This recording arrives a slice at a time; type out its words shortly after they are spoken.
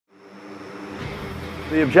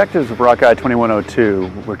The objectives of ROCKI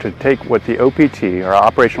 2102 were to take what the OPT, our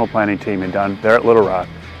operational planning team, had done there at Little Rock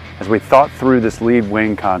as we thought through this lead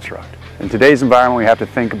wing construct. In today's environment, we have to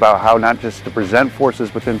think about how not just to present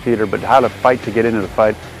forces within theater, but how to fight to get into the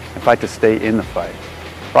fight and fight to stay in the fight.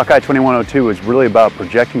 ROCKI 2102 is really about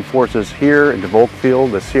projecting forces here into Volk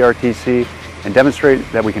Field, the CRTC, and demonstrate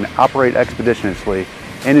that we can operate expeditiously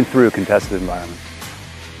in and through a contested environment.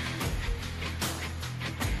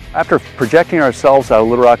 After projecting ourselves out of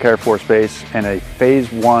Little Rock Air Force Base in a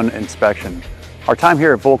Phase 1 inspection, our time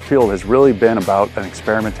here at Volk Field has really been about an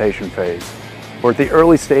experimentation phase. We're at the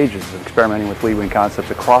early stages of experimenting with lead wing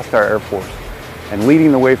concepts across our Air Force, and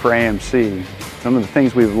leading the way for AMC, some of the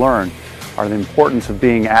things we've learned are the importance of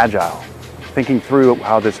being agile, thinking through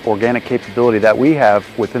how this organic capability that we have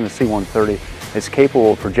within the C-130 is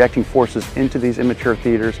capable of projecting forces into these immature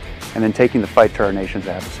theaters and then taking the fight to our nation's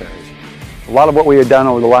adversaries. A lot of what we have done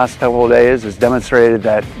over the last couple of days has demonstrated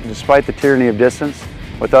that despite the tyranny of distance,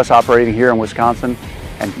 with us operating here in Wisconsin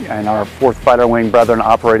and our 4th Fighter Wing brethren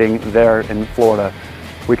operating there in Florida,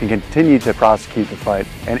 we can continue to prosecute the fight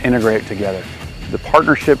and integrate together. The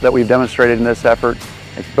partnership that we've demonstrated in this effort,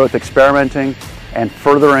 both experimenting and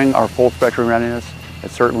furthering our full spectrum readiness,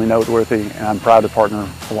 is certainly noteworthy, and I'm proud to partner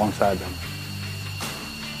alongside them.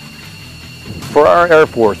 For our Air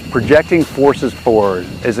Force, projecting forces forward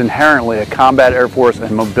is inherently a combat Air Force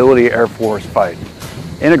and mobility Air Force fight.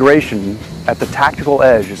 Integration at the tactical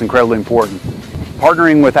edge is incredibly important.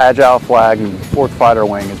 Partnering with AGILE Flag and 4th Fighter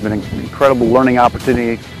Wing has been an incredible learning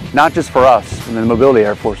opportunity, not just for us in the mobility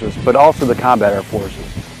Air Forces, but also the combat Air Forces.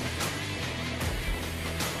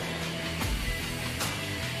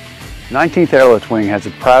 19th Airlift Wing has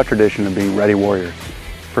a proud tradition of being ready warriors.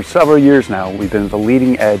 For several years now, we've been at the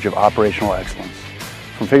leading edge of operational excellence.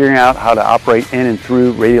 From figuring out how to operate in and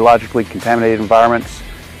through radiologically contaminated environments,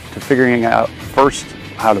 to figuring out first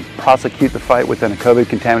how to prosecute the fight within a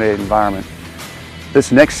COVID-contaminated environment.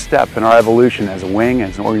 This next step in our evolution as a wing,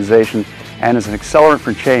 as an organization, and as an accelerant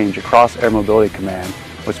for change across Air Mobility Command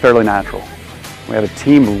was fairly natural. We have a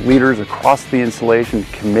team of leaders across the installation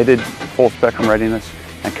committed to full spectrum readiness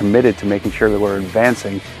and committed to making sure that we're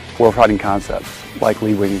advancing warfighting concepts like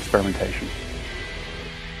lead wing experimentation.